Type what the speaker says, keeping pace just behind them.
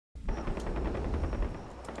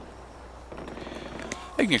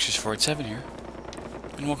Ignatius Ford 7 here,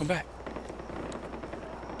 and welcome back.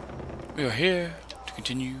 We are here to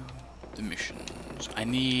continue the missions. I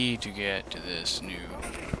need to get to this new...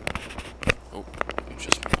 Oh,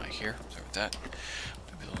 just my mic here. Sorry about that.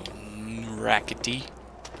 Maybe a little rackety.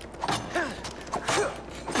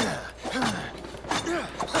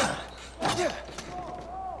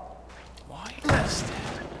 Why is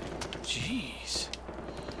that? Jeez.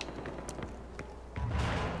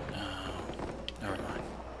 No, never mind.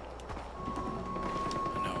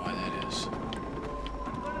 I know why that is.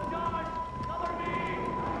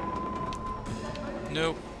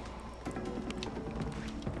 Nope.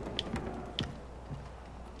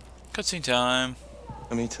 Cutscene time.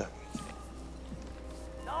 Amita,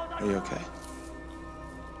 are you okay?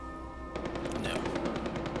 No.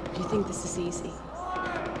 Do you think this is easy?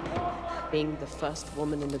 Being the first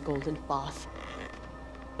woman in the Golden Bath.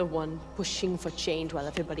 The one pushing for change while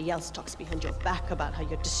everybody else talks behind your back about how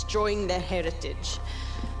you're destroying their heritage.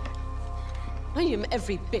 I am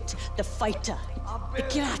every bit the fighter, the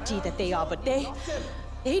kirati that they are, but they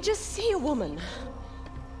just see a woman.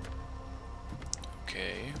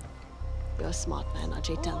 Okay. You're a smart man,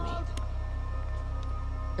 Ajay, tell me.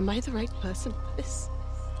 Am I the right person for this?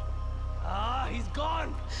 He's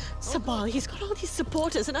gone! Sabal, he's got all these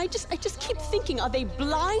supporters, and I just keep thinking, are they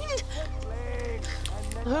blind?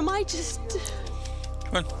 Or am I just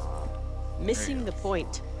Come on. missing the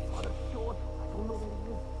point?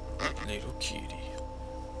 Little kitty.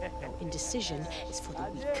 Indecision is for the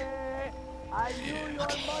weak. I knew your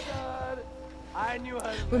mother! I knew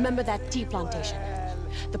her. Remember that tea plantation?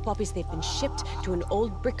 The poppies, they've been shipped to an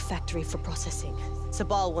old brick factory for processing.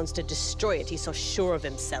 Sabal wants to destroy it, he's so sure of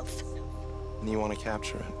himself. And you want to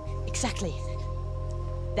capture it? Exactly.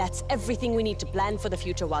 That's everything we need to plan for the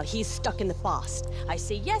future while he's stuck in the past. I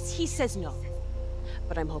say yes, he says no.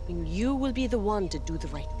 But I'm hoping you will be the one to do the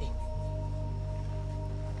right thing.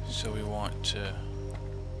 So we want to...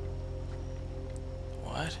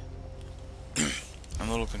 What? I'm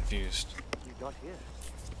a little confused. He's not here.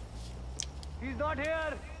 He's not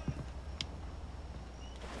here!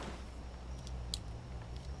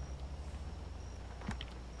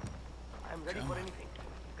 I'm ready for anything.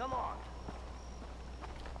 Come on!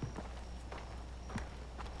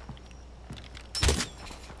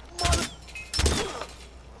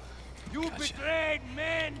 You betrayed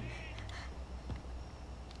men!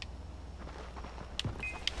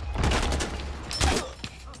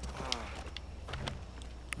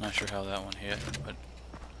 I'm not sure how that one hit, but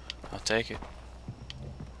I'll take it.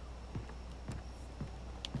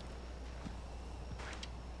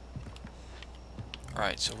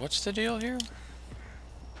 Alright, so what's the deal here?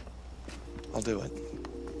 I'll do it.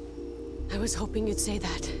 I was hoping you'd say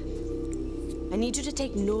that. I need you to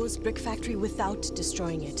take Noah's brick factory without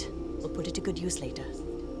destroying it. We'll put it to good use later.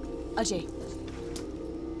 Ajay,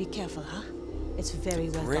 be careful, huh? It's very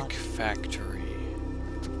well Brick thought. factory.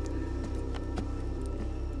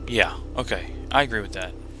 Yeah, okay. I agree with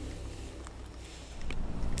that.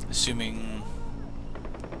 Assuming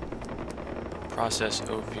process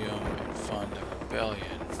opium and fund a rebellion.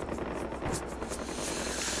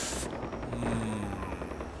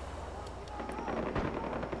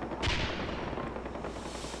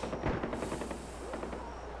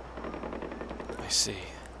 I see.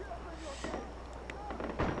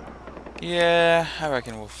 Yeah, I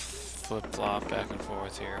reckon we'll flip-flop back and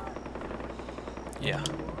forth here. Yeah.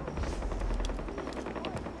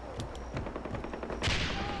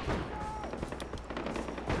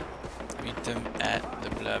 Meet them at the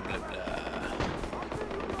blah blah blah.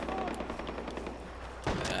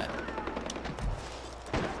 That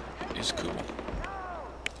is cool.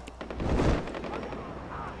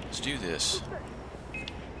 Let's do this.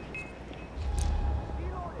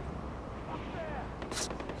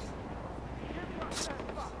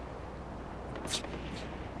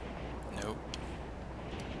 Nope.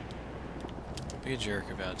 Be a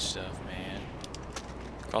jerk about stuff, man.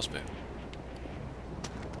 Crossbow.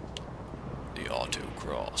 The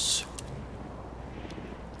autocross.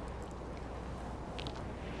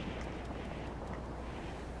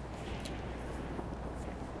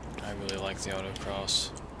 I really like the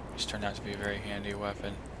autocross. It's turned out to be a very handy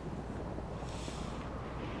weapon.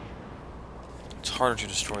 It's harder to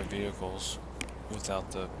destroy vehicles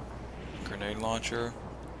without the grenade launcher.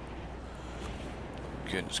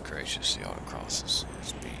 Goodness gracious, the autocross is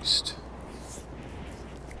beast.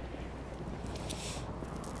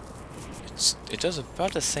 It does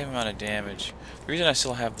about the same amount of damage. The reason I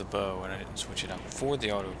still have the bow and I didn't switch it out for the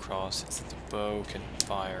autocross is that the bow can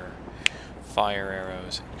fire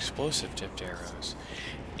arrows, explosive tipped arrows,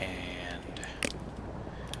 and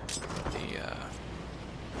the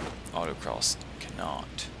Autocross cannot.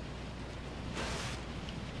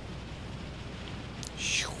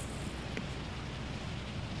 Shoo.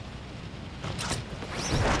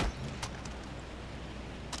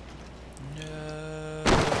 No.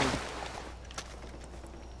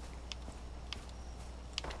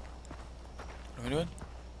 What are we doing?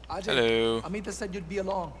 Ajay, Hello. Amita said you'd be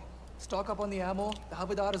along. Stock up on the ammo. The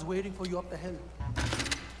Havildar is waiting for you up the hill.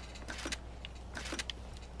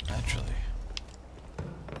 Naturally.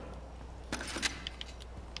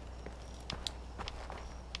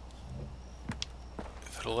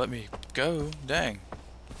 If it'll let me go, dang.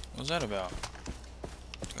 What was that about?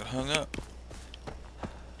 Got hung up.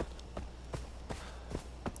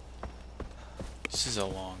 This is a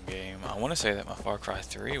long game. I want to say that my Far Cry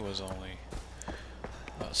 3 was only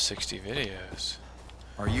about 60 videos.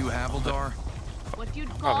 Are you Havildar? What you'd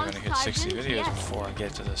I'm call probably gonna hit 60 sergeant, videos yes. before I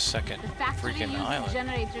get to the second The factory freaking uses island.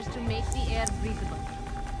 generators to make the air breathable.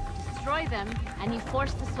 Destroy them, and you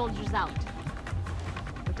force the soldiers out.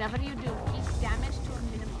 Whatever you do, keep damage to a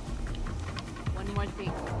minimum. One more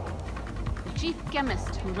thing. The chief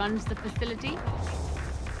chemist who runs the facility,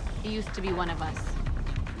 he used to be one of us.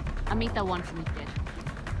 Amita wants me dead.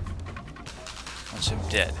 Wants him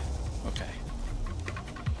dead. Okay.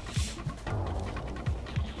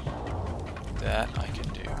 That I can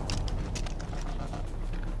do.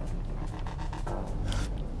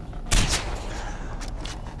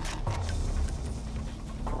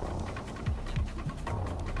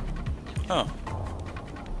 Oh.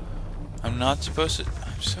 I'm not supposed to...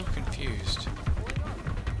 I'm so confused.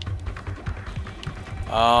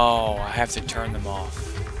 Oh, I have to turn them off.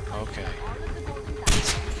 Okay.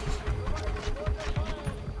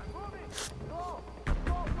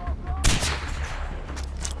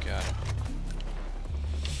 Got it.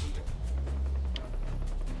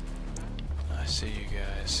 I see you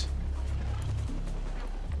guys.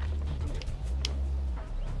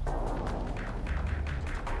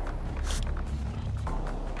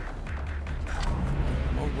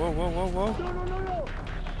 Whoa, whoa, whoa, whoa, whoa.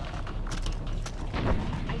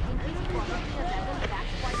 I think he's probably a rebel,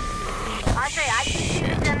 that's why he's Ajay, I can see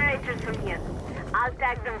the generators from here. I'll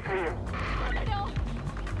tag them for you.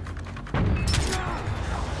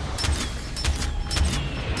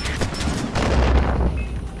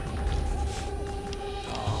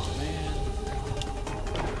 Oh, man.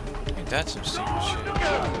 Ain't that some stupid shit?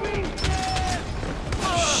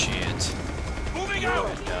 Shit. Moving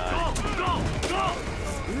out!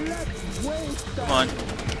 Come on.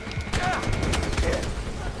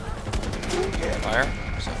 Fire?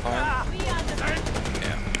 Is that fire?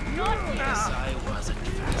 Yeah. Yes, I wasn't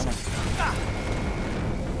fast.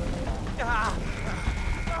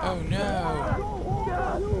 Oh no!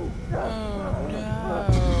 Oh no!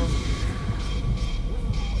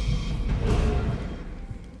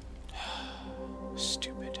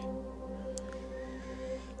 Stupid.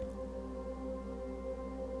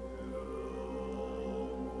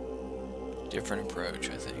 Different approach,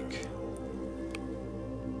 I think.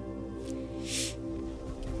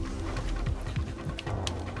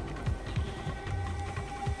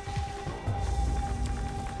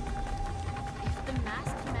 If the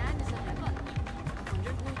masked man is a rebel, I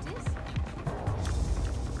wonder who it is.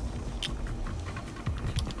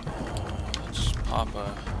 Let's pop a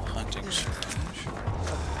hunting syringe.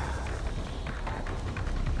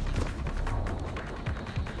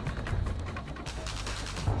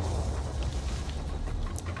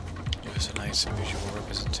 Give us a nice visual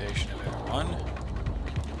representation of everyone.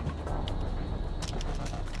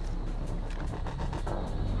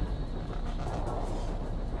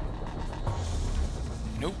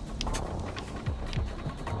 Nope.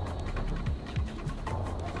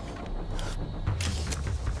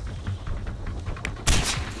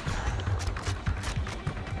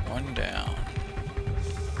 One down.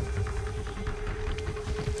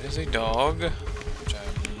 There's a dog, which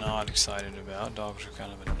I'm not excited about. Dogs are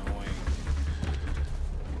kind of annoying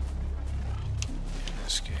in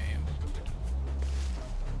this game.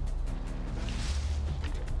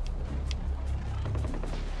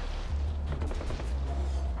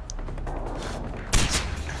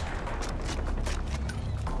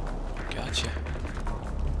 Gotcha.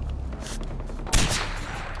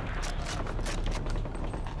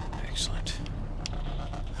 Excellent.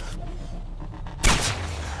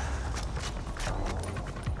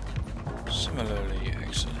 Similarly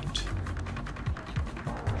excellent.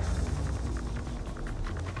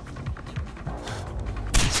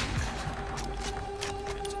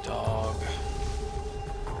 And the dog.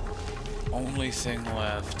 Only thing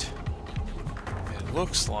left, it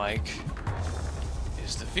looks like,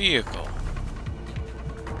 is the vehicle.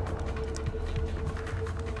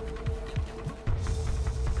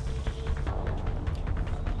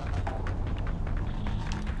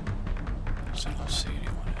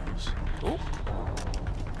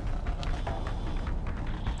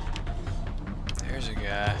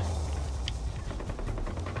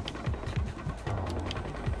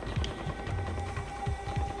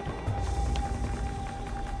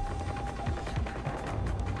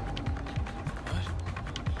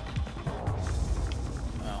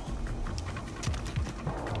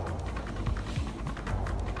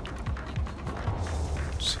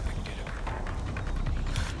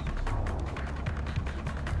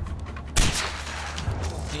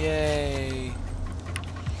 Yay!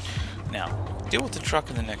 Now, deal with the truck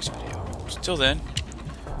in the next video. Till then,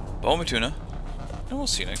 Boa Tuna, and we'll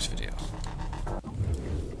see you next video.